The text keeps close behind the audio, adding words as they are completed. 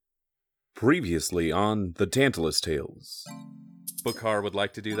Previously on the Tantalus Tales. Bakar would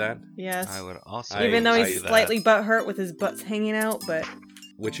like to do that. Yes. I would also Even though do he's that. slightly butthurt with his butts hanging out, but...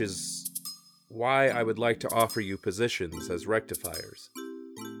 Which is why I would like to offer you positions as rectifiers.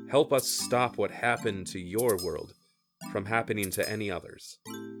 Help us stop what happened to your world from happening to any others.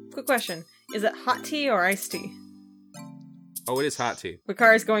 Quick question. Is it hot tea or iced tea? Oh, it is hot tea.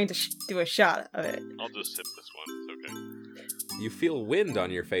 Bakar is going to do a shot of it. I'll just sip this one. It's okay. You feel wind on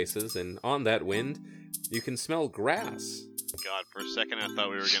your faces, and on that wind, you can smell grass. God, for a second I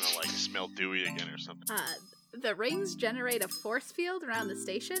thought we were gonna, smell Dewey again or something. The rings generate a force field around the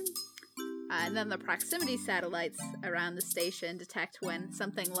station, and then the proximity satellites around the station detect when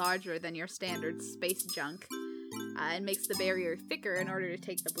something larger than your standard space junk, and makes the barrier thicker in order to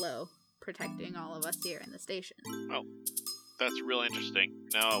take the blow, protecting all of us here in the station. Oh, that's real interesting.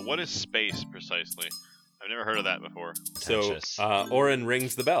 Now, what is space, precisely? I've never heard of that before. So, Pretentious. Orin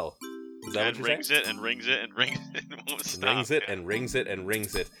rings the bell. Is that And what you're rings saying? it, and rings it, and rings it, and won't stop. Rings it and rings it and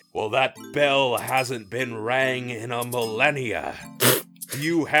rings it. Well, that bell hasn't been rang in a millennia. Do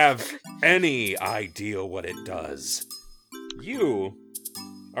you have any idea what it does? You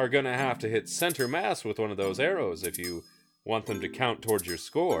are gonna have to hit center mass with one of those arrows if you want them to count towards your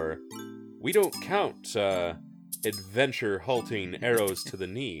score. We don't count, adventure halting arrows to the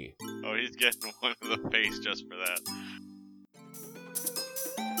knee. Oh, he's getting one in the face just for that.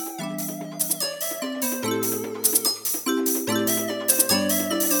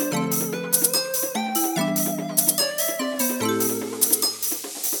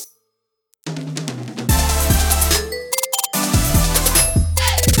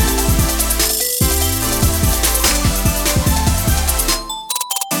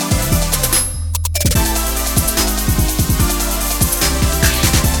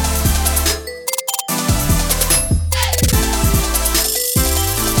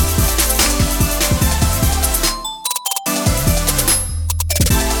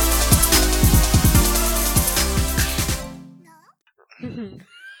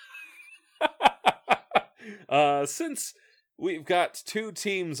 Since we've got 2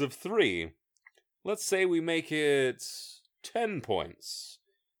 teams of 3, let's say we make it 10 points.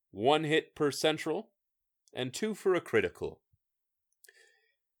 1 hit per central, and 2 for a critical.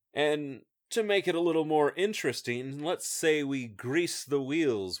 And to make it a little more interesting, let's say we grease the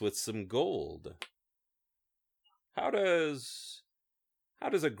wheels with some gold. How does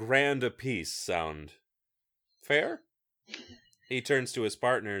a grand apiece sound? Fair? He turns to his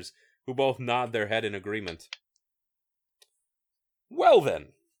partners, who both nod their head in agreement. Well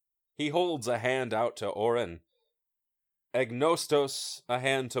then, he holds a hand out to Orin, Agnostos a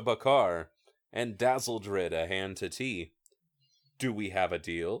hand to Bakar, and Dazzledrid a hand to T. Do we have a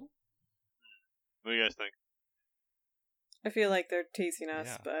deal? What do you guys think? I feel like they're teasing us,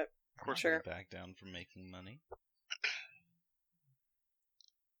 Yeah. but Of course. sure. Back down from making money.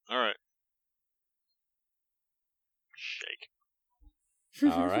 Alright. Shake.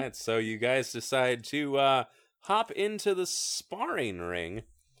 All right, so you guys decide to hop into the sparring ring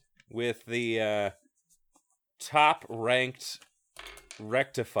with the top-ranked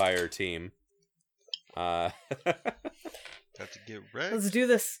rectifier team. Got to get wrecked. Let's do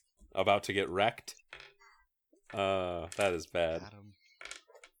this. About to get wrecked. That is bad.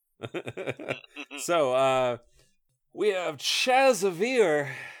 Got 'em. So, we have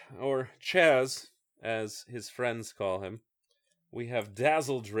Chazavir, or Chaz, as his friends call him. We have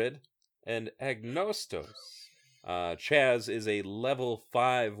Dazzledrid and Agnostos. Chaz is a level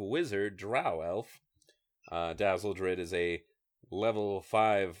 5 wizard drow elf. Dazzledrid is a level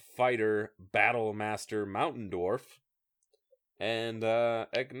 5 fighter battle master mountain dwarf. And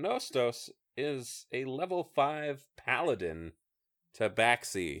Agnostos is a level 5 paladin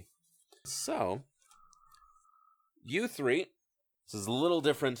tabaxi. So, you 3, this is a little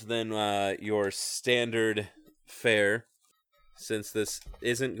different than your standard fare, since this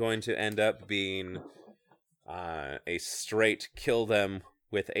isn't going to end up being a straight kill them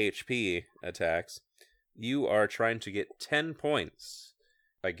with HP attacks. You are trying to get 10 points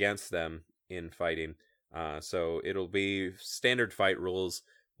against them in fighting. So it'll be standard fight rules.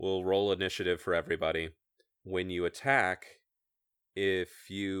 We'll roll initiative for everybody. When you attack, if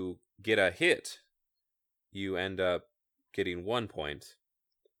you get a hit, you end up getting 1 point.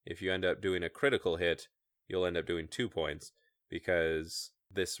 If you end up doing a critical hit, you'll end up doing 2 points, because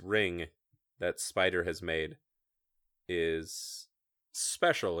this ring that Spider has made is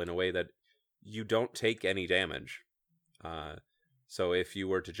special in a way that you don't take any damage. So if you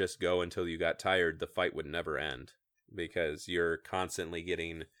were to just go until you got tired, the fight would never end, because you're constantly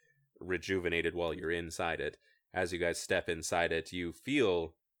getting rejuvenated while you're inside it. As you guys step inside it, you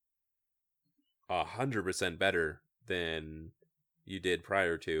feel 100% better than you did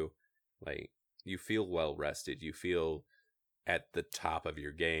prior to. Like, you feel well rested. You feel at the top of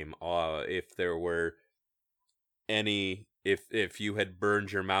your game. If there were any, if you had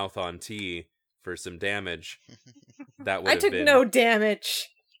burned your mouth on tea for some damage, that would I have took been... no damage.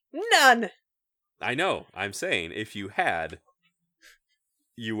 None. I know. I'm saying, if you had,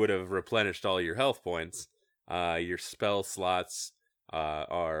 you would have replenished all your health points. Your spell slots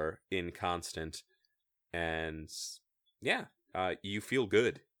are inconstant, and yeah, you feel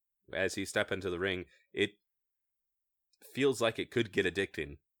good as you step into the ring. It feels like it could get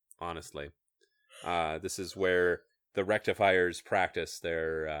addicting, honestly. This is where the rectifiers practice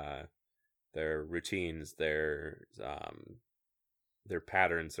their routines, their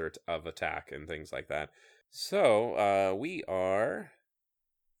patterns of attack and things like that. So we are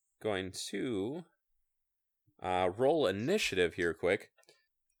going to roll initiative here quick.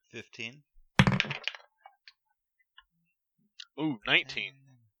 15. Ooh, 19.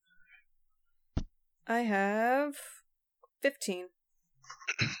 I have 15.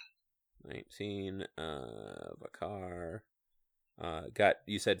 19. Bakar.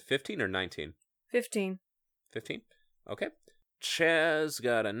 You said 15 or 19? 15. 15? Okay. Chaz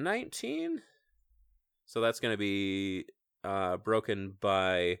got a 19. So that's going to be broken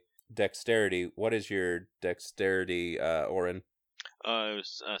by dexterity. What is your dexterity, Orin? It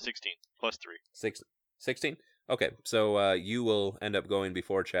was 16 plus 3. 16? Okay, so you will end up going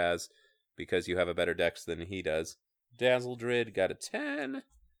before Chaz because you have a better dex than he does. Dazzledrid got a 10.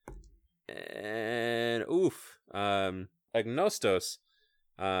 And oof. Agnostos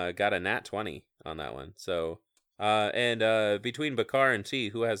got a nat 20 on that one. So and between Bakar and T,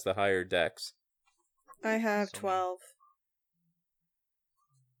 who has the higher dex? I have So- 12.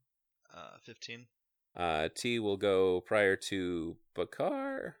 15. T will go prior to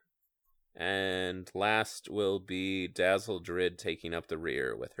Bakar. And last will be Dazzledrid taking up the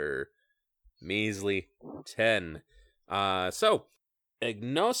rear with her measly 10. So,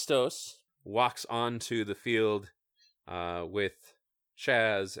 Agnostos walks onto the field with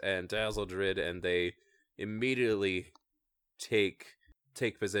Chaz and Dazzledrid, and they immediately take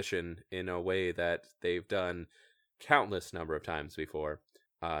position in a way that they've done countless number of times before.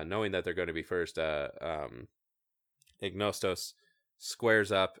 Knowing that they're going to be first, Agnostos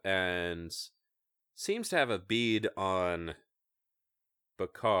squares up and seems to have a bead on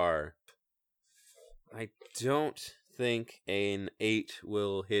Bakar. I don't think an 8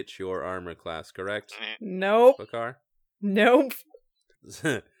 will hit your armor class, correct, Nope. Bakar? Nope.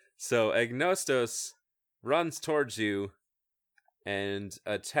 So Agnostos runs towards you and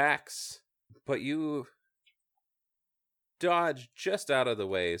attacks, but you dodge just out of the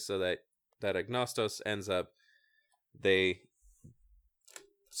way so that Agnostos ends up, they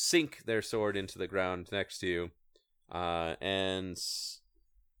sink their sword into the ground next to you. And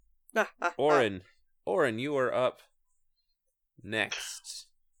Orin, you are up next.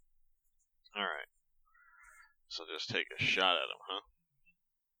 Alright. So just take a shot at him,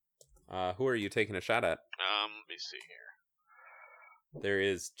 huh? Who are you taking a shot at? Let me see here. There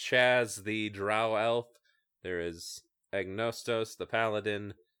is Chaz, the drow elf. There is Agnostos, the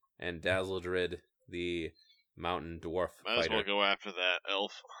paladin, and Dazzledrid, the mountain dwarf Might as fighter. well go after that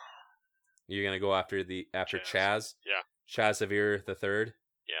elf. You're gonna go after Chaz? Yeah. Chazavir the third?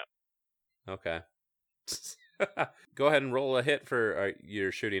 Yeah. Okay. Go ahead and roll a hit for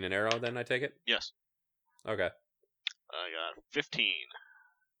you're shooting an arrow then, I take it? Yes. Okay. I got 15.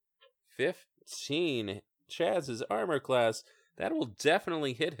 15. Chaz's armor class. That will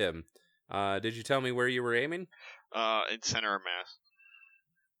definitely hit him. Did you tell me where you were aiming? In center of mass.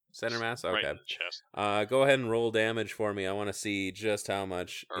 Center mass? Right Okay. in the chest. Go ahead and roll damage for me. I want to see just how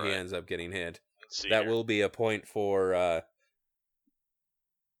much All he right. ends up getting hit. Let's see That here. will be a point for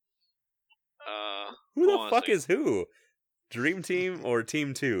who hold the on a fuck second. is who? Dream Team or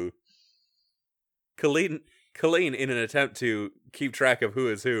Team 2? Colleen, in an attempt to keep track of who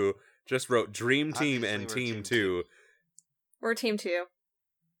is who, just wrote Dream Team Obviously and we're Team Team 2. We're team 2.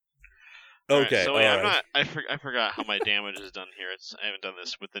 Alright, Okay, so wait, I'm alright. not. I forgot how my damage is done here. I haven't done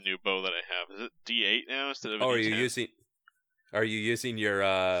this with the new bow that I have. Is it D8 now instead of? Oh, D10? are you using your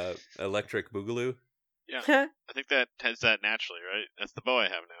electric boogaloo? I think that has that naturally, right? That's the bow I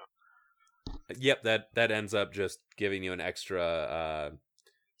have now. Yep, that ends up just giving you an extra.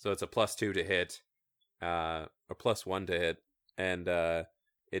 So it's a +2 to hit, or +1 to hit, and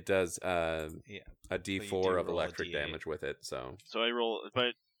it does a Yeah. D4 do of roll a electric D8. damage with it. So So I roll,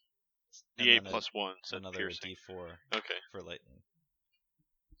 but And D8 then plus 1 said another piercing. D4 Okay. for lightning.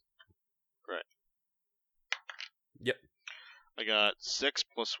 yep. I got 6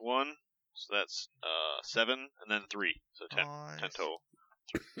 plus 1, So that's 7 and then 3. So 10. Nice. 10 total.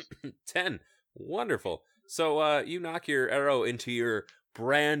 10. Wonderful. So you knock your arrow into your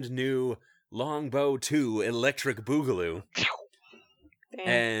brand new Longbow 2 electric boogaloo, Dang.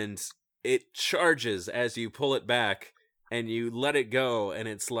 and it charges as you pull it back, and you let it go, and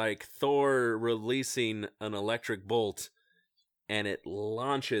it's like Thor releasing an electric bolt, and it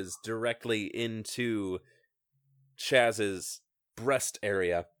launches directly into Chaz's breast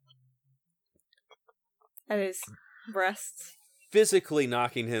area, That is breasts. physically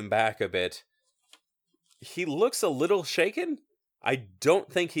knocking him back a bit. He looks a little shaken. I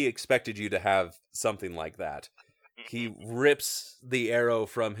don't think he expected you to have something like that. He rips the arrow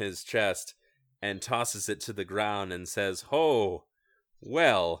from his chest and tosses it to the ground and says, "Oh,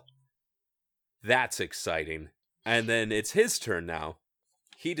 well, that's exciting." And then it's his turn now.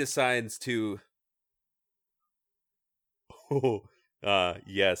 He decides to... Oh,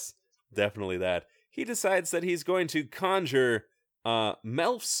 yes, definitely that. He decides that he's going to conjure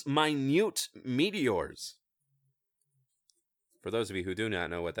Melf's minute meteors. For those of you who do not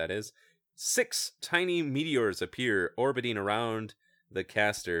know what that is, 6 tiny meteors appear orbiting around the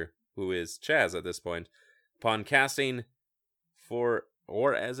caster, who is Chaz at this point. Upon casting,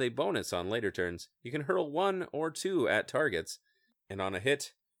 or as a bonus on later turns, you can hurl 1 or 2 at targets, and on a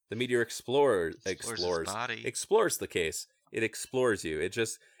hit, the meteor explores his body. the case. It explores you. It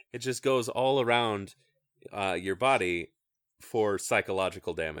just goes all around your body for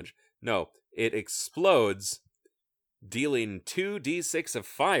psychological damage. No, it explodes, dealing 2d6 of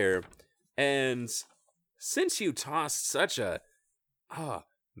fire, and since you tossed such a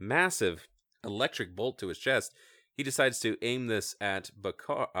massive electric bolt to his chest, he decides to aim this at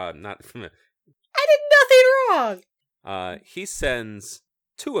Bakar. I did nothing wrong! He sends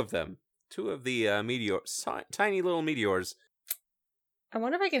 2 of them, 2 of the meteors, tiny little meteors. I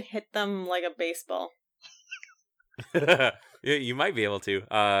wonder if I can hit them like a baseball. You might be able to.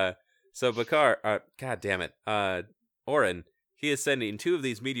 So Bakar, god damn it, Orin, he is sending 2 of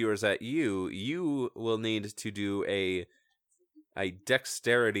these meteors at you. You will need to do a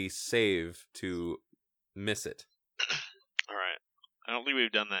dexterity save to miss it. All right. I don't think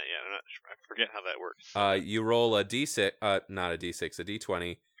we've done that yet. I forget how that works. You roll a d6, not a d6, a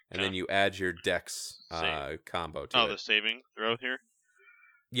d20, and then you add your dex combo to it. Oh, the saving throw here?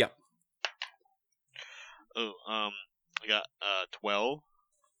 Yep. Oh, I got 12.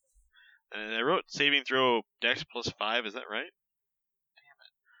 And I wrote saving throw dex plus 5, is that right? Damn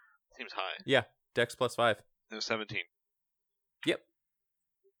it. Seems high. Yeah, dex plus 5. No, 17. Yep.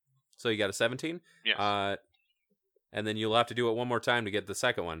 So you got a 17? Yes. And then you'll have to do it one more time to get the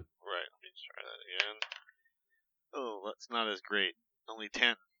second one. Right, let me try that again. Oh, that's not as great. Only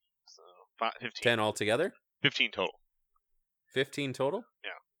 10. So, 15. 10 altogether? 15 total. 15 total?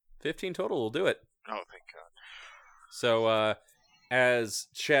 Yeah. 15 total will do it. Oh, thank God. So, as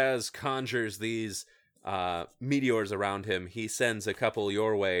Chaz conjures these meteors around him, he sends a couple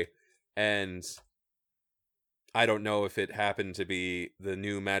your way, and I don't know if it happened to be the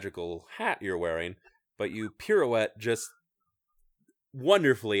new magical hat you're wearing, but you pirouette just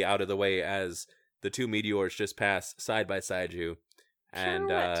wonderfully out of the way as the 2 meteors just pass side by side you. And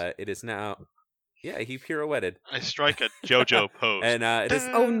it is now... Yeah, he pirouetted. I strike a JoJo pose. And it is...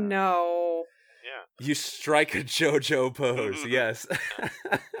 Oh no. Yeah. You strike a JoJo pose, yes.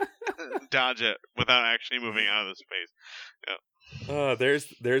 Dodge it without actually moving out of the space. Oh,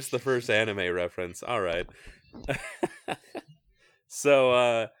 there's the first anime reference. All right.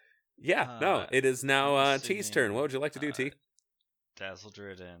 So, it is now T's turn. What would you like to do, T?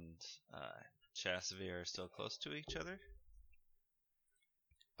 Dazzledred and Chasavir are still close to each other?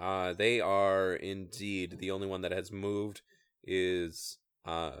 They are indeed. The only one that has moved is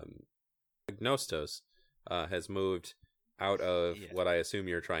Agnostos. Has moved out of what I assume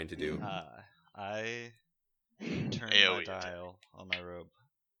you're trying to do. I turn my dial on my robe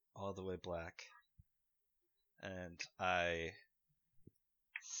all the way black, and I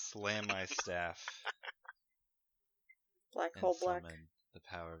slam my staff. Black and hole black. summon the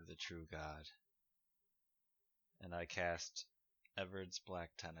power of the true God, and I cast Everard's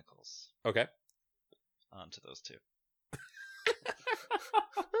black tentacles Okay. onto those 2.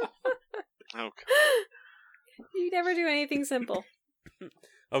 Okay. You never do anything simple.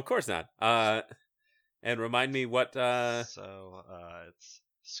 Of course not. And remind me what. So it's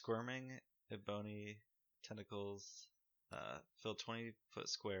squirming Ebony tentacles. Fill 20-foot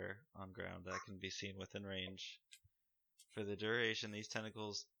square on ground that can be seen within range. For the duration, these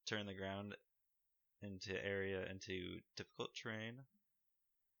tentacles turn the ground into difficult terrain.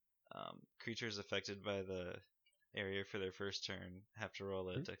 Creatures affected by the area for their first turn have to roll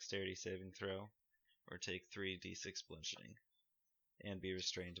a dexterity saving throw or take 3d6 bludgeoning and be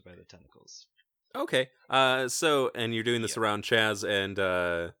restrained by the tentacles. Okay. So, and you're doing this around Chaz and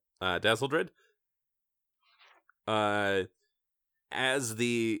Dazzledred? As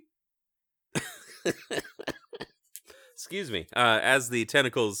the... Excuse me. As the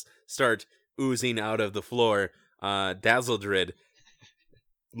tentacles start oozing out of the floor, Dazzledred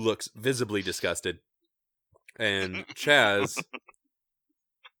looks visibly disgusted. And Chaz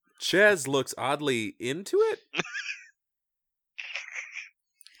looks oddly into it.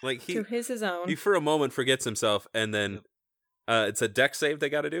 Like To his own. he for a moment forgets himself, and then it's a dex save they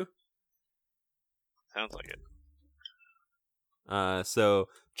got to do. Sounds like it. So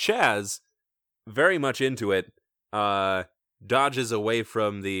Chaz, very much into it, dodges away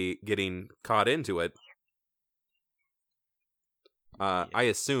from the getting caught into it. I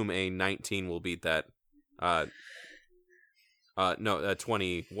assume a 19 will beat that. No,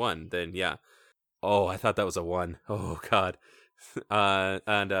 21. Then yeah. Oh, I thought that was a 1. Oh God.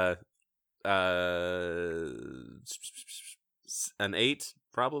 And an 8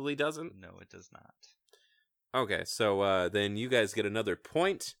 probably doesn't. No, it does not. Okay, so then you guys get another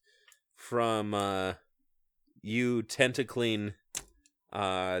point from you tentacling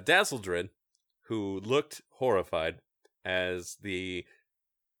Dazzledred, who looked horrified as the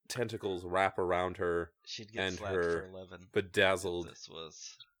tentacles wrap around her She'd get and slapped her for 11. bedazzled This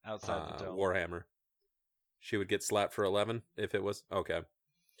was outside the dome. Warhammer. She would get slapped for 11 if it was okay.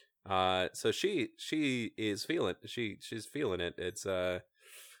 So she is feeling she's feeling it. It's she's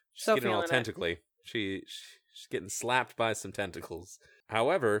So getting all feeling it. tentacly. She's getting slapped by some tentacles.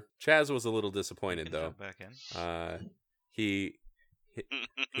 However, Chaz was a little disappointed Can though. jump back in. He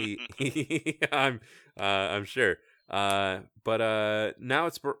I'm sure. But now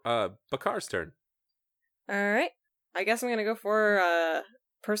it's Bakar's turn. Alright. I guess I'm gonna go for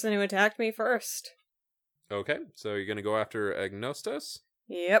person who attacked me first. Okay, so you're gonna go after Agnostos.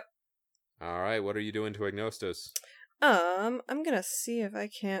 Yep. All right, what are you doing to Agnostos? I'm gonna see if I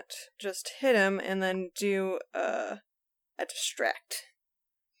can't just hit him and then do a distract.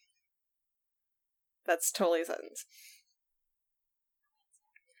 That's totally a sentence.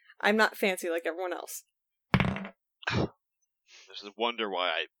 I'm not fancy like everyone else. This is a wonder why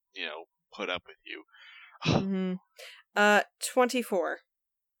I, put up with you. 24.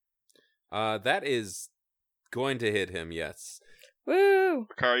 That is going to hit him, yes. Woo!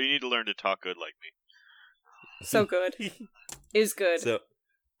 Bakar, you need to learn to talk good like me. So good. Is good. So,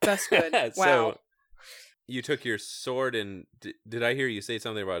 Best good. Wow. So you took your sword and did I hear you say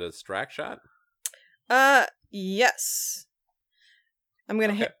something about a distract shot? Yes. I'm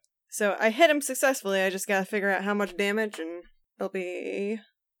gonna hit. So I hit him successfully. I just gotta figure out how much damage, and it'll be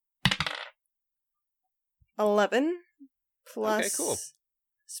 11 plus Okay, cool.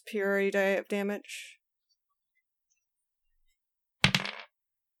 superiority die of damage.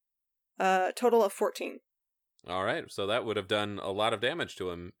 Total of 14. All right, so that would have done a lot of damage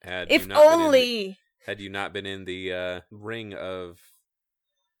to him had If you not been only. had you not been in the ring of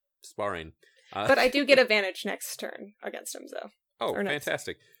sparring. But I do get advantage next turn against him, though. Oh, or next.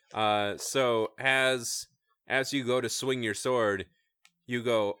 fantastic. So as you go to swing your sword, you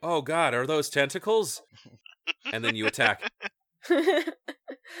go, "Oh God, are those tentacles?" And then you attack.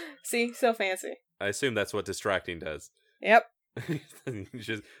 See, so fancy. I assume that's what distracting does. Yep.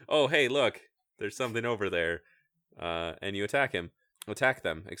 Just, oh hey, look, there's something over there, and you attack them.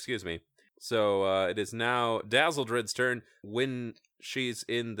 Excuse me. So it is now Dazzledred's turn. When she's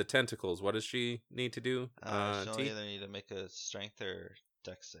in the tentacles, what does she need to do? She'll T? either need to make a strength or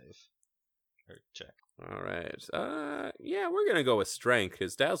dex save. Or check. All right. Yeah, we're gonna go with strength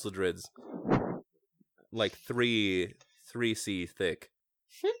because Dazzledred's like 3C thick.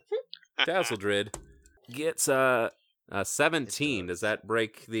 Dazzledred gets 17. Does that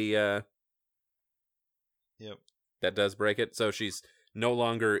break the? Yep. That does break it. So she's no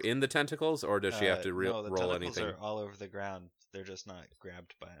longer in the tentacles, or does she have to No, the roll tentacles anything? are all over the ground. They're just not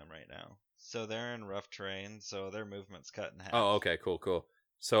grabbed by him right now. So they're in rough terrain, so their movement's cut in half. Oh, okay, cool.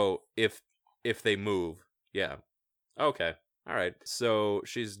 So if they move, yeah, okay, all right. So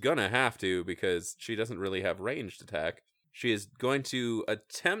she's gonna have to because she doesn't really have ranged attack. She is going to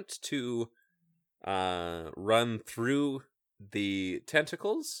attempt to run through the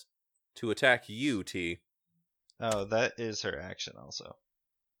tentacles to attack you, T. Oh, that is her action also.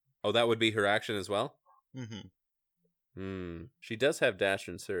 Oh, that would be her action as well? Mm-hmm. She does have dash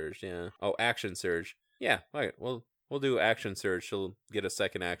and surge, yeah. Oh, action surge. Yeah, all right, we'll do action surge. She'll get a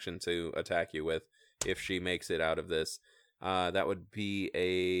second action to attack you with if she makes it out of this. That would be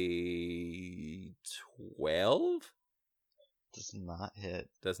a 12? Does not hit.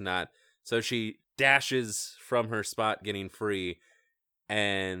 Does not. So she dashes from her spot, getting free,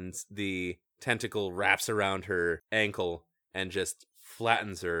 and the tentacle wraps around her ankle and just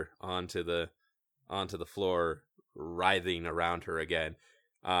flattens her onto the floor, writhing around her again.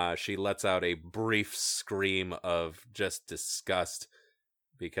 She lets out a brief scream of just disgust,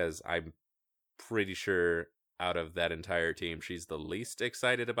 because I'm pretty sure out of that entire team, she's the least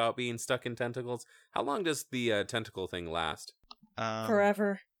excited about being stuck in tentacles. How long does the tentacle thing last?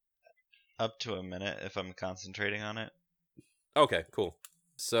 Forever. Up to a minute if I'm concentrating on it. Okay, cool.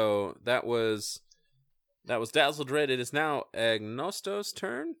 So that was Dazzled Red. It is now Agnostos'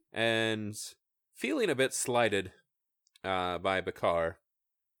 turn, and feeling a bit slighted by Bakar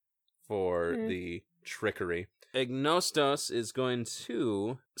for the trickery, Agnostos is going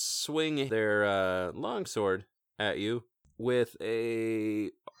to swing their longsword at you with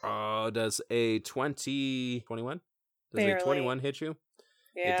a does a 21? Does Barely. a 21 hit you?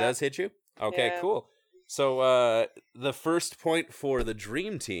 Yeah. It does hit you? Okay, Yeah. cool. So the first point for the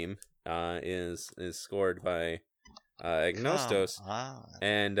Dream Team is scored by Agnostos. Come on.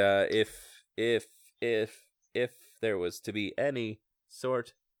 And if there was to be any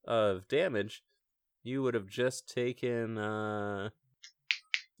sort of damage, you would have just taken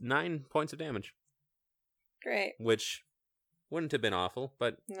 9 points of damage, Great. which wouldn't have been awful,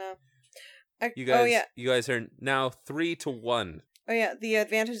 but No. you guys Oh yeah. you guys are now 3-1. Oh yeah. The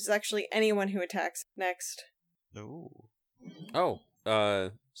advantage is actually anyone who attacks next. Ooh. Oh,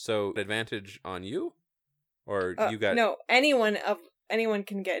 so advantage on you, or you got No. Anyone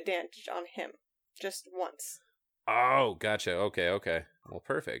can get advantage on him, just once. Oh, gotcha. Okay. Well,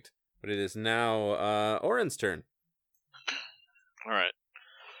 perfect. But it is now Oren's turn. All right.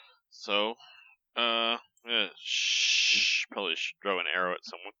 So, I'm gonna probably throw an arrow at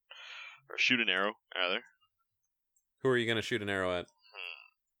someone, or shoot an arrow rather. Who are you going to shoot an arrow at?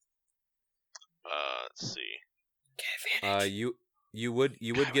 Let's see. Get advantage. You would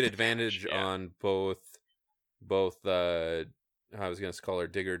get advantage yeah. on both. I was going to call her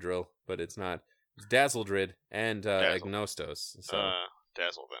Digger Drill, but it's not. It's Dazzledrid and Dazzle. Agnostos. So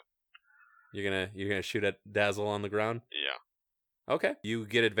Dazzle then. you're gonna shoot at Dazzle on the ground. Yeah. Okay. You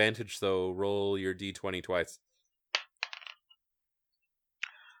get advantage, so roll your d20 twice.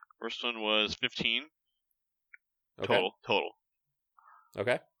 First one was 15 Okay. total,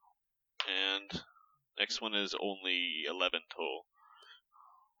 Okay. and next one is only 11 total.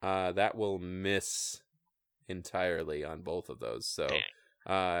 That will miss entirely on both of those. So. Dang.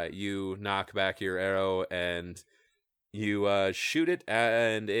 You knock back your arrow and you shoot it,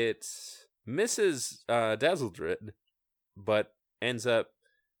 and it misses Dazzledrid, but ends up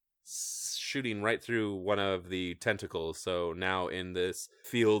shooting right through one of the tentacles. So now in this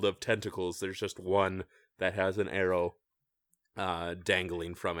field of tentacles, there's just one that has an arrow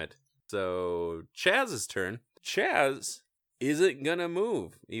dangling from it. So Chaz's turn. Chaz isn't gonna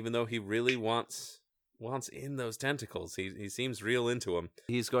move, even though he really wants in those tentacles. He seems real into them.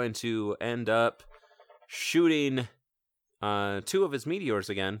 He's going to end up shooting 2 of his meteors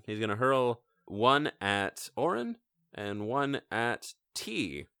again. He's going to hurl one at Oren and one at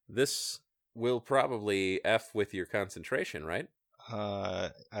T. This will probably F with your concentration, right?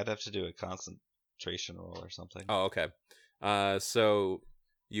 I'd have to do a concentration roll or something. Oh, okay. So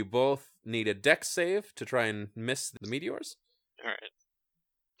you both need a dex save to try and miss the meteors. All right.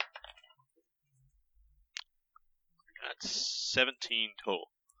 That's 17 total.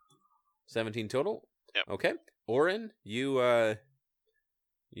 17 total? Yep. Okay. Oren, you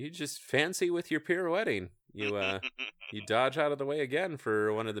just fancy with your pirouetting. You dodge out of the way again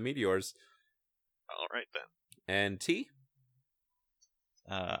for one of the meteors. All right then. And T,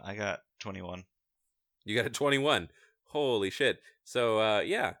 I got 21. you got a 21. Holy shit. So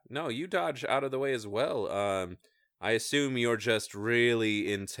you dodge out of the way as well. I assume you're just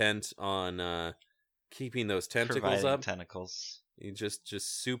really intent on keeping those tentacles Providing up. Tentacles. You just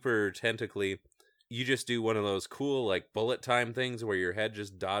super tentacly. You just do one of those cool like bullet time things where your head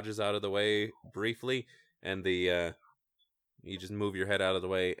just dodges out of the way briefly, and you just move your head out of the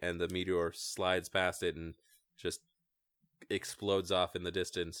way, and the meteor slides past it and just explodes off in the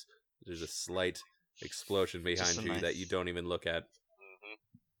distance. There's a slight explosion behind Just a you nice- that you don't even look at. Mm-hmm.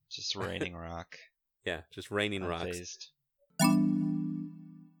 Just raining rock. Yeah, just raining rocks. Unfazed.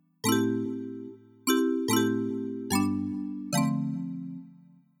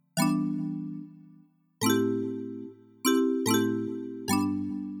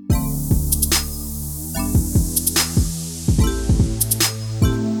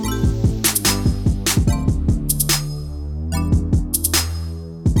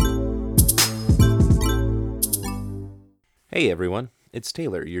 Hey everyone, it's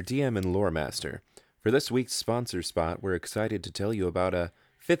Taylor, your DM and lore master. For this week's sponsor spot, we're excited to tell you about a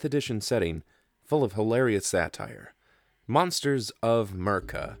 5th edition setting full of hilarious satire. Monsters of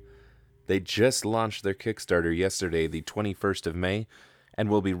Merca. They just launched their Kickstarter yesterday, the 21st of May, and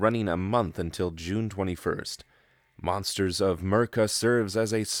will be running a month until June 21st. Monsters of Merca serves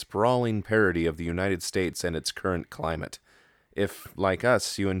as a sprawling parody of the United States and its current climate. If, like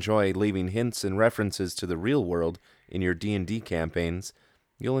us, you enjoy leaving hints and references to the real world in your D&D campaigns,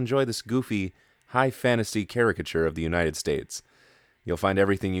 you'll enjoy this goofy, high fantasy caricature of the United States. You'll find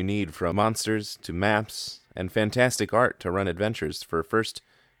everything you need from monsters to maps and fantastic art to run adventures for 1st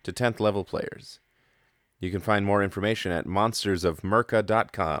to 10th level players. You can find more information at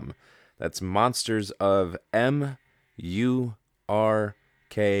monstersofmerca.com. That's monsters of M-U-R-K-A.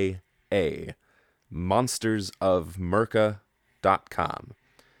 monstersofmerca.com.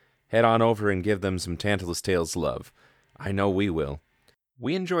 Head on over and give them some Tantalus Tales love. I know we will.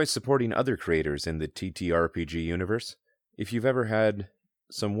 We enjoy supporting other creators in the TTRPG universe. If you've ever had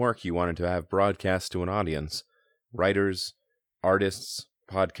some work you wanted to have broadcast to an audience, writers, artists,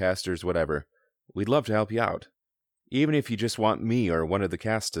 podcasters, whatever, we'd love to help you out. Even if you just want me or one of the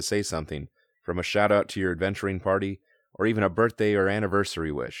cast to say something, from a shout-out to your adventuring party, or even a birthday or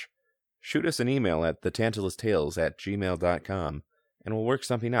anniversary wish, shoot us an email at thetantaloustales@gmail.com, and we'll work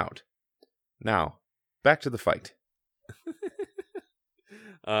something out. Now, back to the fight.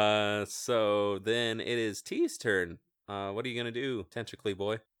 So then it is T's turn. What are you gonna do, Tentacly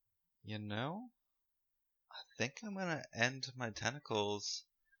boy? You know, I think I'm gonna end my tentacles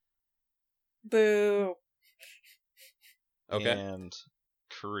Boo. Okay. and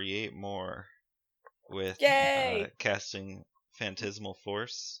create more with Yay! casting Phantasmal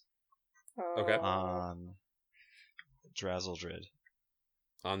Force Okay. on Drazzledred.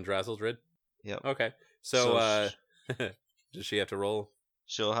 On Drazzledred? Yep. Okay. So, So does she have to roll?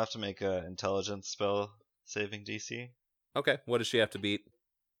 She'll have to make a intelligence spell saving DC. Okay. What does she have to beat?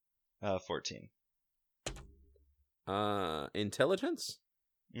 14. Intelligence?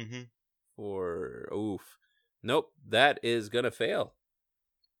 Mm-hmm. Oof. Nope. That is gonna fail.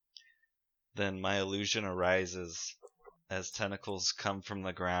 Then my illusion arises as tentacles come from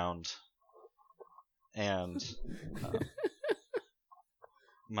the ground, and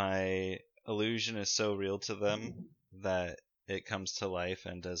my illusion is so real to them that it comes to life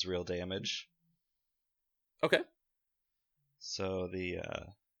and does real damage. Okay. So the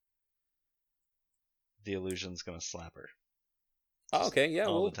illusion's gonna slap her. Oh, okay. Yeah.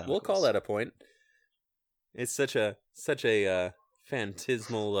 All We'll the call tentacles. that a point. It's such a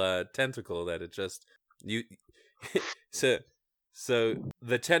phantasmal tentacle that it just you. so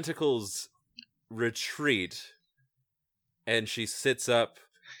the tentacles retreat, and she sits up,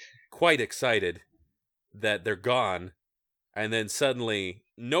 quite excited that they're gone, and then suddenly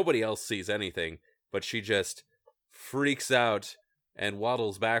nobody else sees anything, but she just freaks out and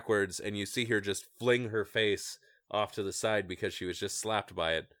waddles backwards, and you see her just fling her face off to the side because she was just slapped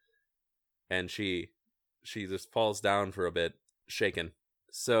by it, and she just falls down for a bit, shaken.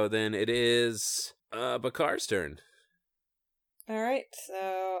 So then it is Bakar's turn. Alright,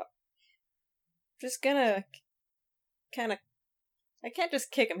 so just gonna kinda I can't just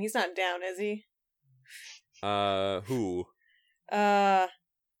kick him, he's not down, is he? Who? The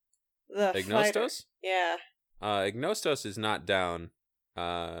fighter. Ignostos? Yeah. Ignostos is not down.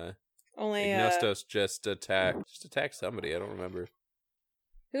 Only Ignostos just attacked somebody, I don't remember.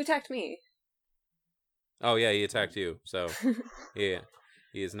 who attacked me? Oh yeah, he attacked you. So yeah.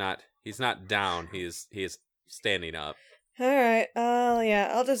 He's not down. He is standing up. Alright, yeah,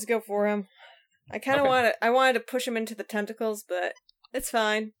 I'll just go for him. I kinda wanted to push him into the tentacles, but it's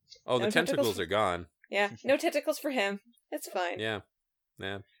fine. Oh, No the tentacles tentacles? are gone. Yeah, no tentacles for him. It's fine. Yeah.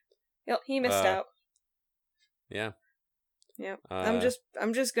 Yep, he missed out. Yeah. Yep. I'm just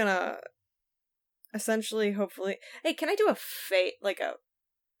gonna essentially, hopefully. Hey, can I do a feint,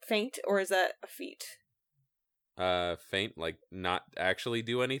 or is that a feat? Faint, like not actually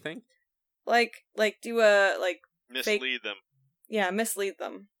do anything? Like do a Mislead them. yeah, mislead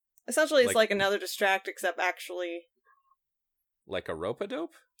them. Essentially, it's Like- like another distract, except actually. Like a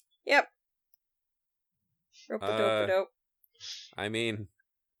rope-a-dope? Yep. Rope-a-dope-a-dope. I mean,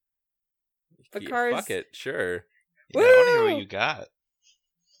 Bakar's- fuck it, sure. Yeah, I want to hear Woo! what you got.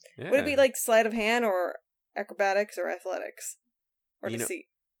 Yeah. Would it be like sleight of hand or acrobatics or athletics or You know- deceit?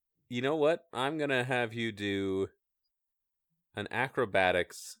 You know what? I'm gonna have you do an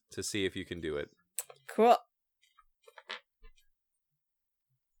acrobatics to see if you can do it. Cool.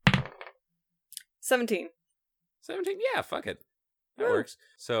 17. 17? Yeah, fuck it. That Woo. works.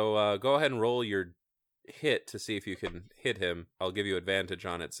 So go ahead and roll your hit to see if you can hit him. I'll give you advantage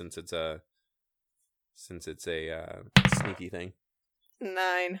on it since it's a sneaky thing.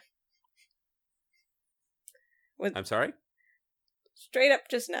 9. I'm sorry? Straight up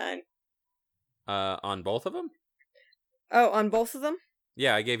just 9. On both of them? Oh, on both of them?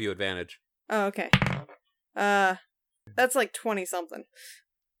 Yeah, I gave you advantage. Oh, okay. That's like 20-something.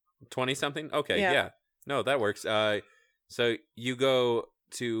 20-something? Okay, Yeah. yeah. No, that works. So you go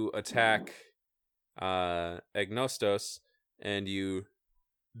to attack Agnostos, and you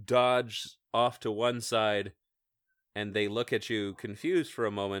dodge off to one side, and they look at you confused for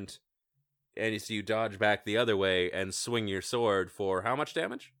a moment, and so you dodge back the other way and swing your sword for how much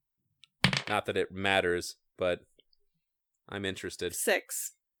damage? Not that it matters, but I'm interested.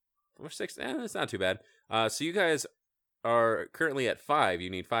 6. Or 6? It's not too bad. So you guys are currently at 5. You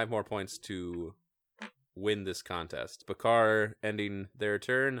need 5 more points to win this contest. Bakar ending their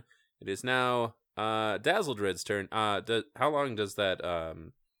turn. It is now Dazzledred's turn. How long does that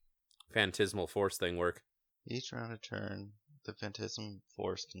phantasmal force thing work? Each round of turn, the phantasm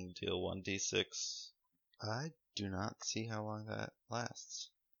force can deal 1d6. I do not see how long that lasts.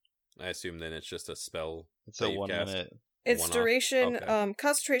 I assume then it's just a spell. It's that a you 1 cast. minute. It's One-off. duration, Okay.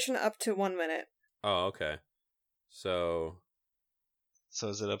 concentration up to 1 minute. Oh, okay. So So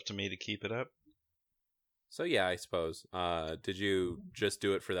is it up to me to keep it up? yeah, I suppose. Did you just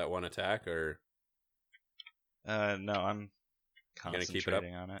do it for that one attack, or No, I'm You gonna keep it up?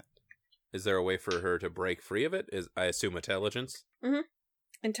 concentrating on it. is there a way for her to break free of it? I assume intelligence?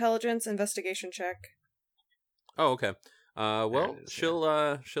 Intelligence, investigation check. Oh, okay. Well, it is,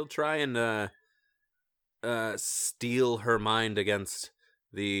 yeah. she'll try and steel her mind against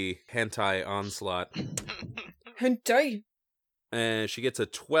the hentai onslaught, Hentai! and she gets a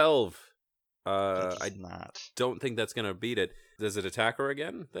 12. It's I not. don't think that's gonna beat it. Does it attack her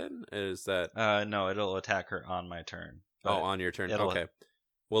again? Then is that No, it'll attack her on my turn. oh but on your turn? it'll- Okay.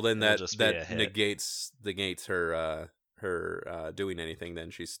 Well, then it'll that just be a that hit. negates her doing anything.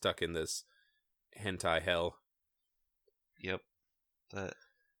 Then she's stuck in this hentai hell. Yep. That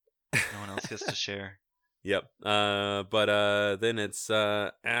no one else gets to share. Yep. But then it's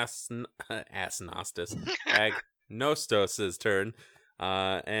Asnostus, Agnostos' turn.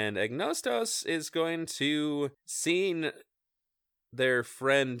 And Agnostos is going to, seeing their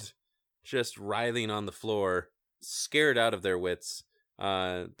friend just writhing on the floor, scared out of their wits,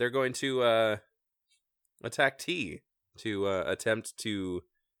 they're going to attack T to attempt to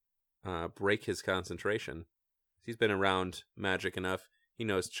break his concentration. He's been around magic enough. He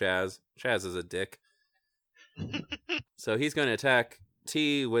knows Chaz. Chaz is a dick. So he's going to attack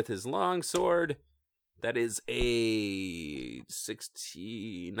T with his long sword. That is a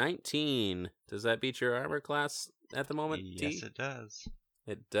 19. Does that beat your armor class at the moment, T? Yes, it does.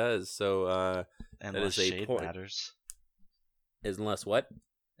 It does. So, Unless is a shade point. matters. unless what?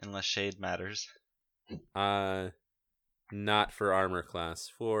 Unless shade matters. Not for armor class.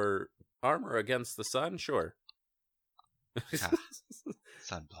 For armor against the sun, sure.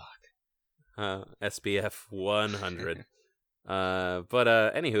 Sunblock. SPF 100. But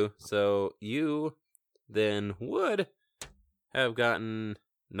anywho, so you then would have gotten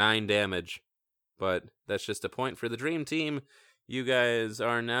 9 damage, but that's just a point for the dream team. You guys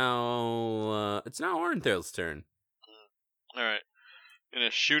are now it's now Ornthal's turn. Alright.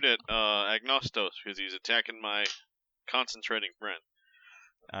 Gonna shoot at Agnostos because he's attacking my concentrating friend.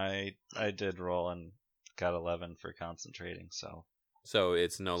 I did roll and got 11 for concentrating, so So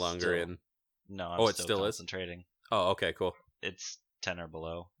it's no longer Still. in. no, I'm Oh, it still still is? concentrating. Oh, okay, cool. It's 10 or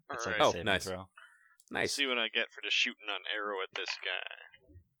below. It's Alright. like a Oh, saving nice. throw. Nice. Let's see what I get for just shooting an arrow at this guy.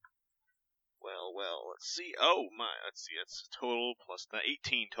 Well, let's see. Oh my, let's see. That's total plus that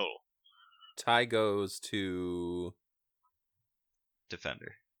 18 total. Tie goes to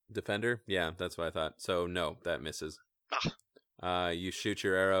Defender. defender. Yeah, that's what I thought. So no, that misses. Ah. You shoot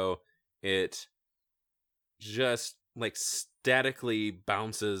your arrow. It just like statically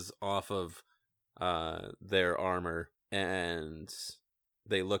bounces off of their armor, and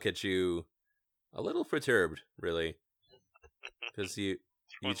they look at you a little perturbed, really, because you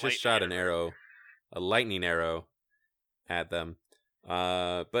just shot an arrow, a lightning arrow, at them.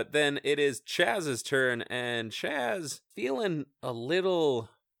 But then it is Chaz's turn, and Chaz, feeling a little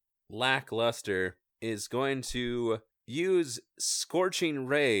lackluster, is going to use Scorching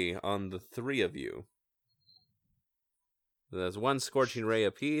Ray on the 3 of you. There's 1 Scorching Ray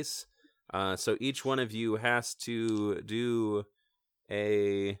apiece. So each one of you has to do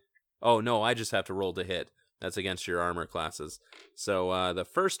a... Oh, no, I just have to roll to hit. That's against your armor classes. So the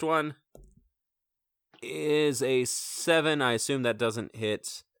first one is a 7. I assume that doesn't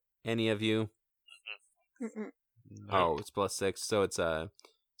hit any of you. Mm-mm. Oh, it's +6, so it's a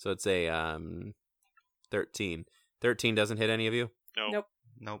 13. 13 doesn't hit any of you? Nope.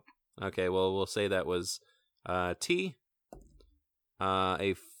 Nope. Okay, well, we'll say that was T.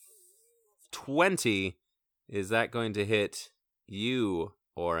 20. Is that going to hit you,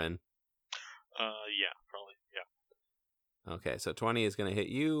 Oren? Yeah, probably. Yeah. Okay, so 20 is going to hit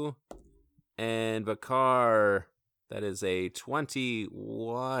you. And Bakar, that is a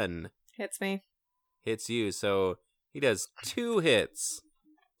 21. Hits me. Hits you, so he does 2 hits.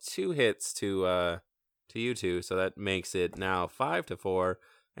 2 hits to you two, so that makes it now 5-4.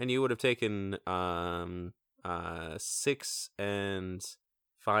 And you would have taken 6 and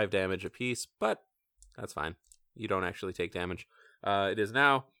 5 damage apiece, but that's fine. You don't actually take damage. It is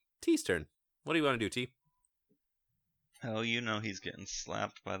now T's turn. What do you want to do, T? Hell, you know he's getting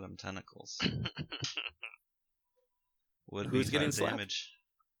slapped by them tentacles. Would Who's be getting 5 slapped? damage.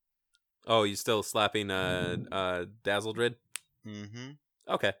 Oh, you still slapping Dazzledred? Mm-hmm.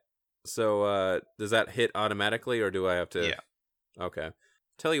 Okay. So does that hit automatically, or do I have to? Yeah. Okay.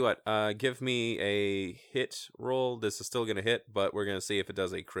 Tell you what, give me a hit roll. This is still going to hit, but we're going to see if it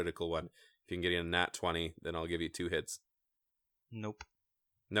does a critical one. If you can get in a nat 20, then I'll give you 2 hits. Nope.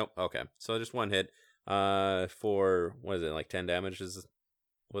 Nope. Okay. So just 1 hit. For, what is it, like 10 damage is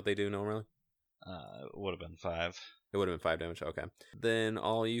what they do normally? It would have been 5. It would have been 5 damage. Okay. Then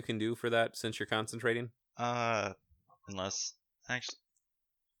all you can do for that, since you're concentrating? Unless... Actually,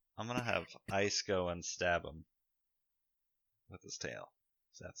 I'm gonna have Ice go and stab him with his tail.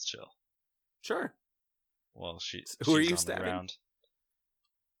 So that's chill. Sure. Well, she's Who are she's you on stabbing? The ground.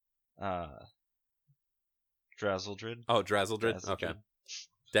 Dazzledred. Oh, Dazzledred? Okay.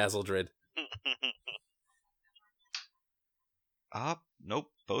 Dazzledred.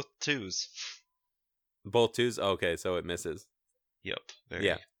 Nope. Both 2s. Both 2s? Okay, so it misses. Yep. Very.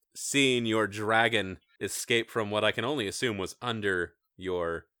 Yeah. Seeing your dragon escape from what I can only assume was under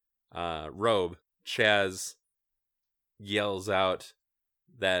your robe, Chaz yells out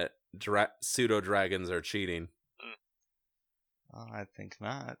that pseudo-dragons are cheating. Oh, I think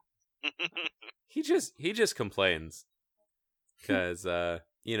not. He just complains. Because,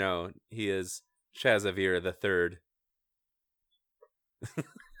 he is Chazavir the Third.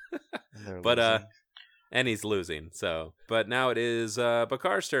 They're But, losing. and he's losing, so. But now it is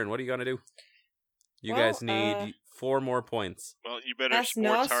Bakar's turn. What are you going to do? You Well, guys need 4 more points. Well, you better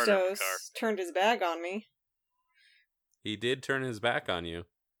sports harder, Asnostos Bakar. turned his bag on me. He did turn his back on you.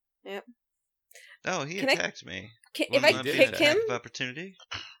 Yep. Oh, he Can I- attacked me. If Wouldn't I that be an kick him, attack of opportunity?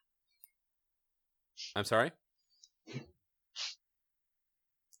 I'm sorry?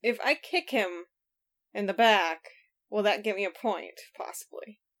 if I kick him in the back, will that give me a point,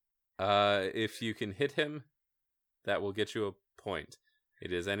 possibly? If you can hit him, that will get you a point.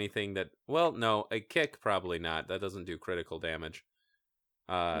 It is anything that... Well, no, a kick, probably not. That doesn't do critical damage.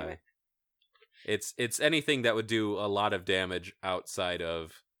 Anyway. It's anything that would do a lot of damage outside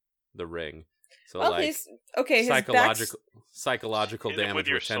of the ring. So, Well, like, his back's... psychological Hit him damage with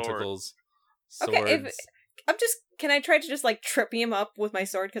your with tentacles, Okay, swords. Can I try to just, like, trip him up with my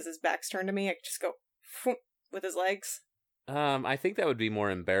sword because his back's turned to me? I could just go with his legs. I think that would be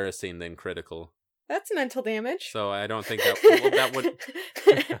more embarrassing than critical. That's mental damage. So I don't think that would...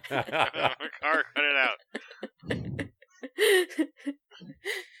 Bakar, cut it out.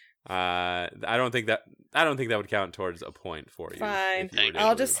 I don't think that would count towards a point for you. Fine. if you were to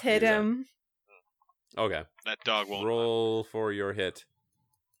I'll do just hit that. him. Okay. That dog won't. Roll for your hit.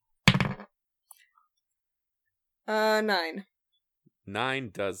 9. 9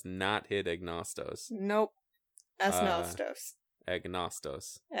 does not hit Agnostos. Nope. Asnostos.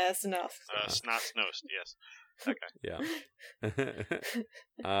 Agnostos. Asnostos. Snot-snosed, yes. Yeah.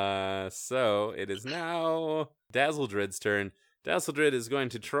 So it is now Dazzledred's turn. Dazzledred is going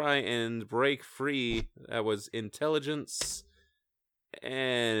to try and break free. That was intelligence.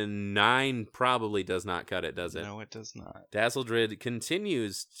 And 9 probably does not cut it, does it? No, it does not. Dazzledred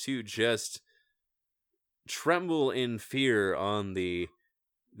continues to just tremble in fear on the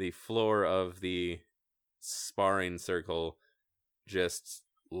floor of the sparring circle, just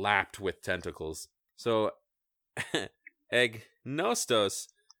lapped with tentacles. So Agnostos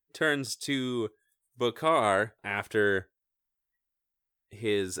turns to Bakar after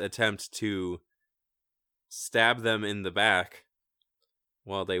his attempt to stab them in the back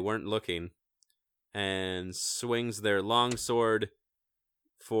while they weren't looking, and swings their longsword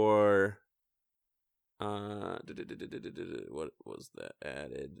for what was that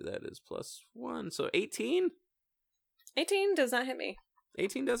added? That is +1, so 18? 18 does not hit me.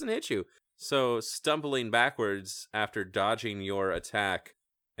 18 doesn't hit you. So, stumbling backwards after dodging your attack,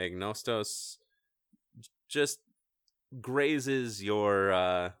 Agnostos just grazes your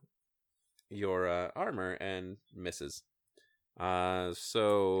armor and misses.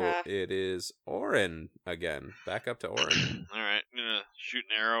 So it is Orin again. Back up to Orin. All right, I'm gonna shoot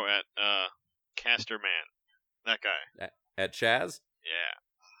an arrow at Caster Man, that guy. At Chaz?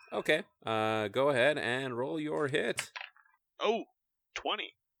 Yeah. Okay. Go ahead and roll your hit. Oh,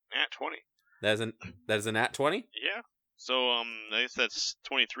 20. Nat 20. That is a nat 20? Yeah. So I guess that's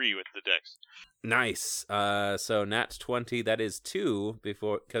 23 with the dex. Nice. So nat 20. That is 2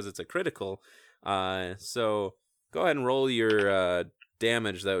 because it's a critical. So go ahead and roll your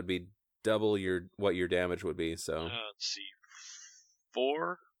damage. That would be double what your damage would be. So let's see,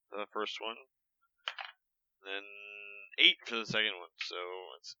 4 for the first one, then 8 for the second one. So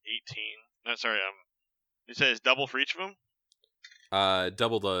it's 18. No, sorry. You said it's double for each of them.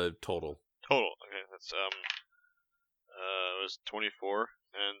 Double the total. Total. Okay, that's it was 24,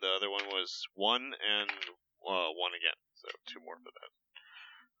 and the other one was 1 and 1 again. So 2 more for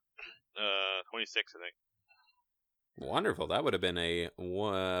that. 26, I think. Wonderful. That would have been a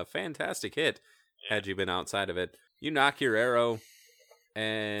fantastic hit had you been outside of it. You knock your arrow,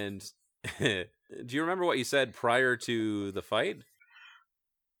 and do you remember what you said prior to the fight?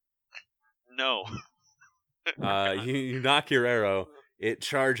 No. You knock your arrow. It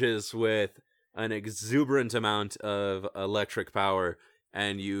charges with an exuberant amount of electric power,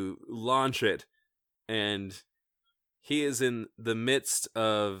 and you launch it, and he is in the midst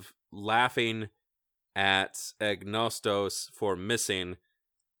of laughing at Agnostos for missing,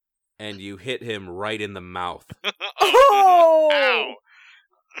 and you hit him right in the mouth. Oh! Ow!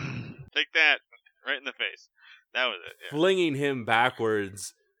 Take that right in the face. That was it. Yeah. Flinging him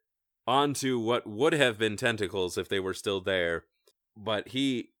backwards onto what would have been tentacles if they were still there. But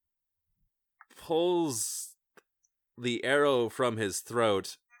he pulls the arrow from his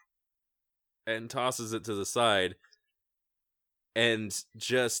throat and tosses it to the side and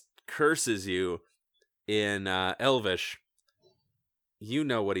just curses you in Elvish. You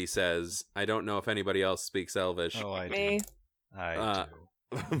know what he says. I don't know if anybody else speaks Elvish. Oh, I Me. do. I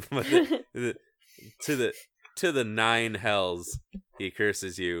do. But to the 9 hells, he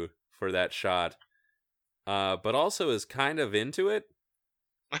curses you for that shot. But also is kind of into it.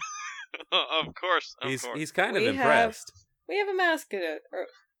 Of course. He's kind of impressed. We have a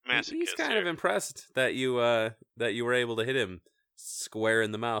masochist. He's kind of impressed that you were able to hit him square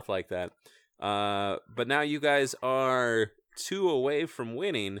in the mouth like that. But now you guys are 2 away from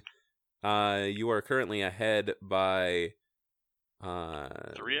winning. You are currently ahead by 3,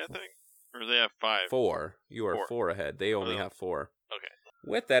 I think, or they have 5. 4. You are 4. 4 ahead. They only have 4. Okay.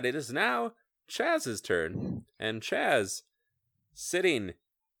 With that, it is now Chaz's turn, and Chaz, sitting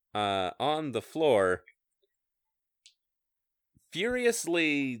on the floor,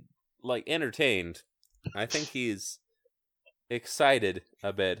 furiously entertained. I think he's excited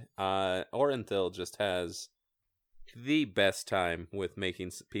a bit. Orenthil just has the best time with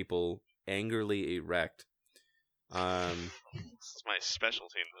making people angrily erect. This is my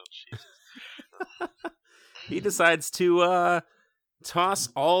specialty, though. Jesus. He decides to toss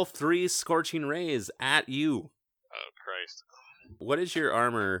all 3 scorching rays at you. Oh, Christ. What is your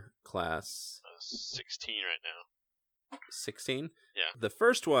armor class? 16 right now. 16? Yeah. The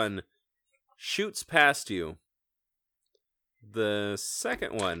first one shoots past you. The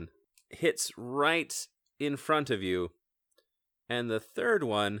second one hits right in front of you. And the third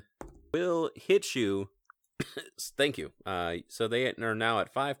one will hit you. Thank you. So they are now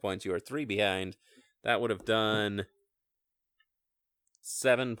at 5 points. You are 3 behind. That would have done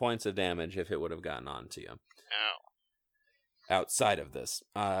 7 points of damage if it would have gotten onto you. Ow. Outside of this.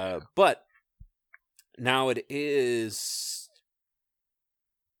 But now it is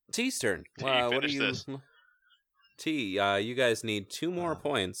T's turn. What do you this? T, you guys need 2 more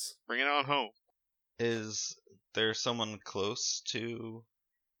points. Bring it on home. Is there someone close to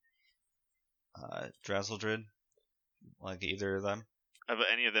Drazzledrid? Like either of them? Have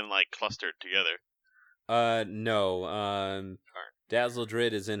any of them clustered together? No.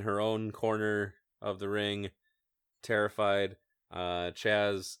 Dazzledrid is in her own corner of the ring, terrified.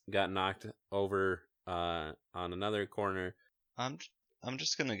 Chaz got knocked over on another corner. I'm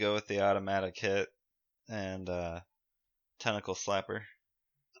just gonna go with the automatic hit and tentacle slapper.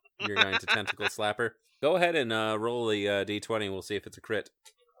 You're going to tentacle slapper. Go ahead and roll the d20. We'll see if it's a crit.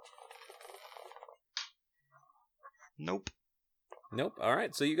 Nope. All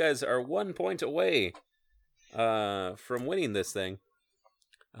right, so you guys are 1 point away from winning this thing.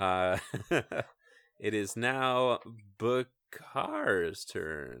 It is now Bakar's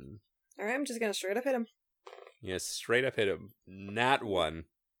turn. Alright, I'm just gonna straight up hit him. Yes, straight up hit him. Nat 1.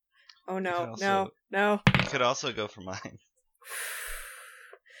 Oh no, also- no. You could also go for mine.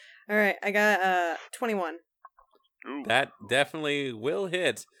 All right, I got 21. Ooh. That definitely will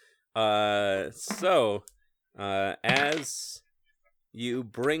hit. As you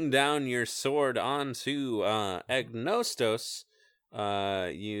bring down your sword onto Agnostos,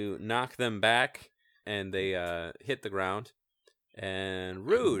 you knock them back, and they hit the ground. And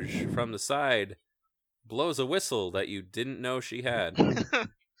Rouge, from the side, blows a whistle that you didn't know she had.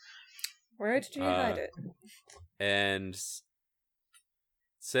 Where did you hide it? And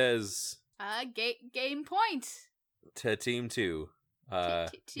says Game point. to Team 2. Yeah.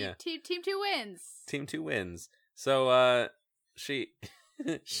 Team 2 wins. Team 2 wins. So she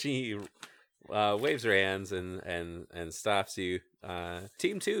she waves her hands and stops you.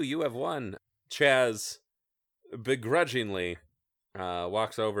 Team 2, you have won. Chaz begrudgingly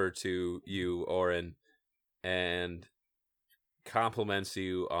walks over to you, Orin, and compliments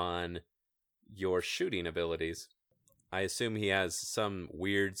you on your shooting abilities. I assume he has some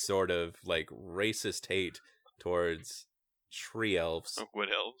weird sort of like racist hate towards tree elves. Oh, wood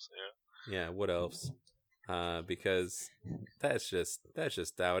elves, yeah. Yeah, wood elves. Because that's just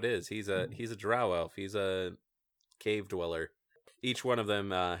how it is. He's a drow elf. He's a cave dweller. Each one of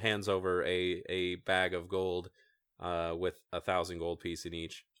them hands over a bag of gold with 1,000 gold piece in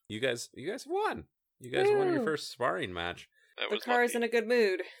each. You guys won. You guys won your Woo. first sparring match. That The was car's in lucky. a good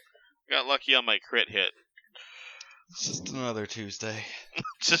mood. Got lucky on my crit hit. It's just another Tuesday.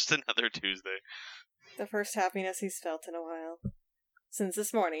 Just another Tuesday. The first happiness he's felt in a while. Since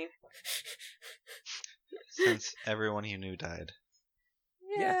this morning. Since everyone he knew died.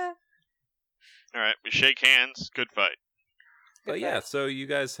 Yeah. Alright, we shake hands. Good fight. But Good yeah, fight. so you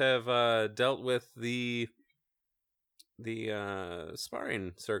guys have dealt with the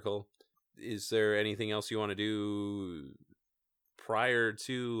sparring circle. Is there anything else you want to do prior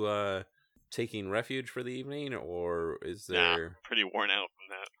to taking refuge for the evening, or is Nah, there? pretty worn out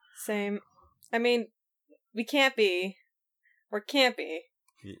from that. Same. I mean, we can't be. We're campy.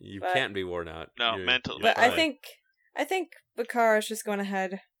 You but- can't be worn out. No, You're mentally. But I fine. think Bakar is just going to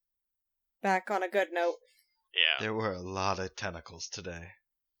head back on a good note. Yeah. There were a lot of tentacles today.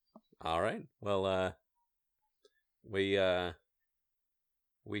 All right. Well,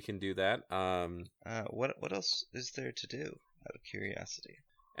 we can do that. What else is there to do? Out of curiosity.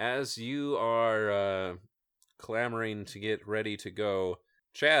 As you are clamoring to get ready to go,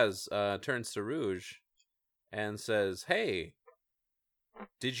 Chaz turns to Rouge and says, "Hey,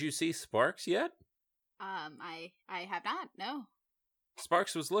 did you see Sparks yet? I have not. No.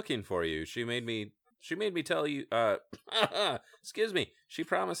 Sparks was looking for you. She made me tell you. Excuse me. She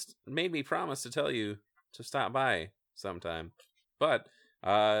made me promise to tell you to stop by sometime. But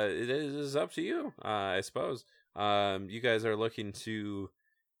it is up to you, I suppose. You guys are looking to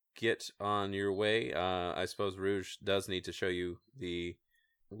get on your way. I suppose Rouge does need to show you the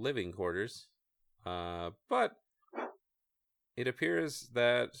living quarters. But it appears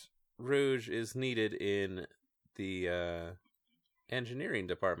that Rouge is needed in the engineering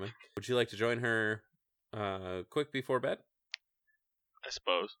department. Would you like to join her quick before bed? I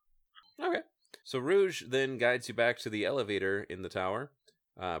suppose. Okay. So Rouge then guides you back to the elevator in the tower,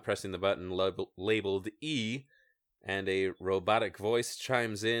 pressing the button labeled E, and a robotic voice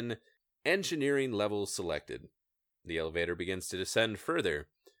chimes in, "Engineering level selected." The elevator begins to descend further.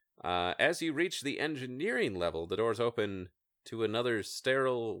 As you reach the engineering level, the doors open to another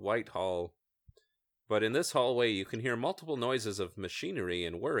sterile white hall. But in this hallway, you can hear multiple noises of machinery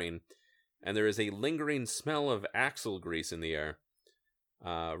and whirring, and there is a lingering smell of axle grease in the air.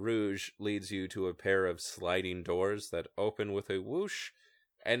 Rouge leads you to a pair of sliding doors that open with a whoosh,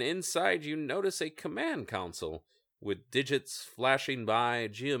 and inside you notice a command console with digits flashing by,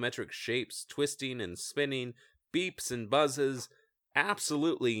 geometric shapes twisting and spinning, beeps and buzzes.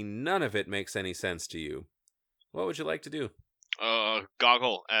 Absolutely none of it makes any sense to you. What would you like to do?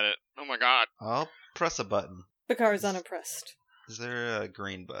 Goggle at it. Oh my god. I'll press a button. Bakar is unimpressed. Is there a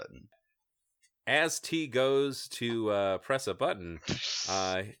green button? As T goes to press a button,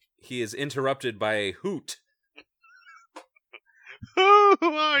 he is interrupted by a hoot. Who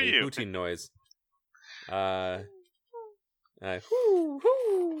are A you? hooting noise. Woo,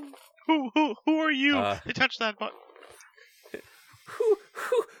 woo. Who are you? Uh, They touched that button.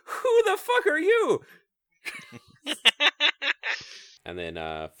 Who the fuck are you? And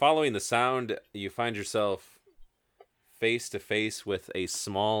then, following the sound, you find yourself face to face with a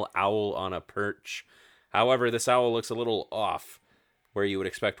small owl on a perch. However, this owl looks a little off. Where you would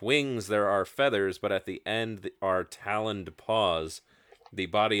expect wings, there are feathers, but at the end are taloned paws. The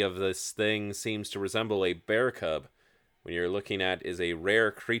body of this thing seems to resemble a bear cub, when you're looking at is a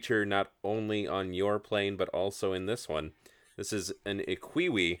rare creature not only on your plane, but also in this one. This is an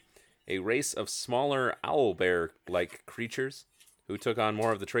Iquiwi, a race of smaller owlbear-like creatures who took on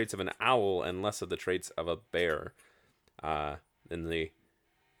more of the traits of an owl and less of the traits of a bear. Then the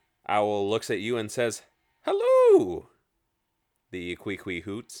owl looks at you and says, "Hello!" The Iquiwi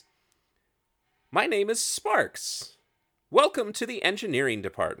hoots. "My name is Sparks. Welcome to the engineering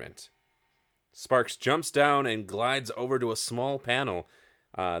department." Sparks jumps down and glides over to a small panel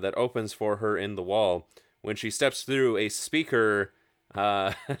that opens for her in the wall. When she steps through, a speaker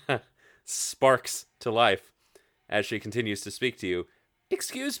sparks to life as she continues to speak to you.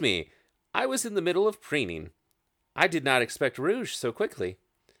 "Excuse me, I was in the middle of preening. I did not expect Rouge so quickly."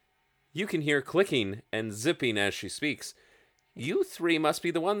 You can hear clicking and zipping as she speaks. "You three must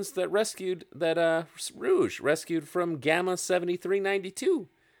be the ones that Rouge rescued from Gamma 7392.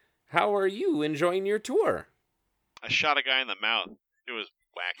 How are you enjoying your tour?" I shot a guy in the mouth. It was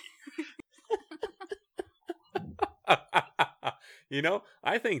wacky. You know,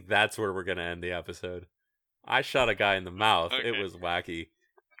 I think that's where we're going to end the episode. I shot a guy in the mouth. Okay. It was wacky.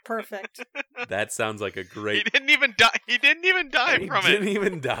 Perfect. That sounds like a He great... didn't even die. He didn't even die He from didn't it.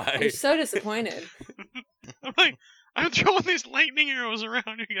 even die. I'm so disappointed. I'm like, I'm throwing these lightning arrows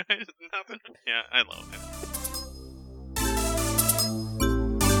around you guys. Nothing. Yeah, I love it.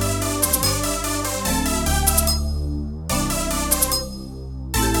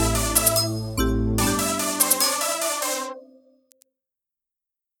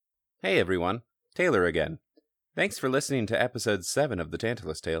 Hey everyone, Taylor again. Thanks for listening to episode 7 of the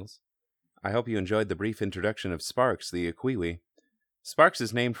Tantalus Tales. I hope you enjoyed the brief introduction of Sparks, the Iquiwi. Sparks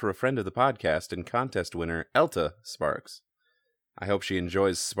is named for a friend of the podcast and contest winner, Elta Sparks. I hope she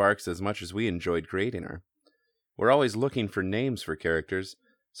enjoys Sparks as much as we enjoyed creating her. We're always looking for names for characters,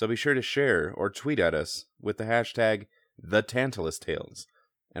 so be sure to share or tweet at us with the hashtag #TheTantalusTales,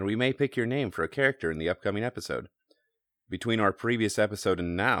 and we may pick your name for a character in the upcoming episode. Between our previous episode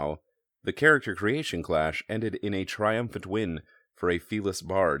and now, the character creation clash ended in a triumphant win for a Felis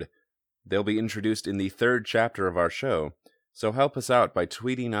Bard. They'll be introduced in the 3rd chapter of our show, so help us out by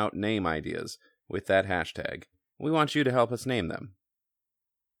tweeting out name ideas with that hashtag. We want you to help us name them.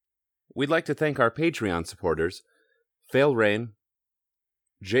 We'd like to thank our Patreon supporters, Fail Rain,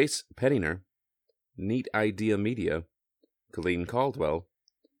 Jace Pettinger, Neat Idea Media, Colleen Caldwell,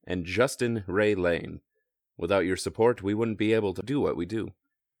 and Justin Ray Lane. Without your support, we wouldn't be able to do what we do.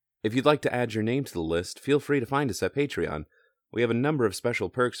 If you'd like to add your name to the list, feel free to find us at Patreon. We have a number of special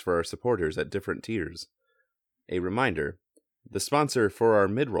perks for our supporters at different tiers. A reminder, the sponsor for our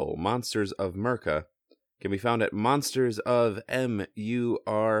mid-roll, Monsters of Murka, can be found at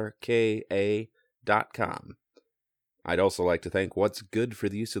monstersofmurka.com. I'd also like to thank What's Good for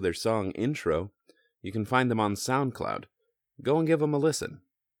the use of their song Intro. You can find them on SoundCloud. Go and give them a listen.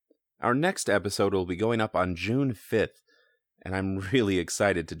 Our next episode will be going up on June 5th, and I'm really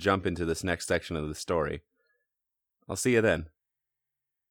excited to jump into this next section of the story. I'll see you then.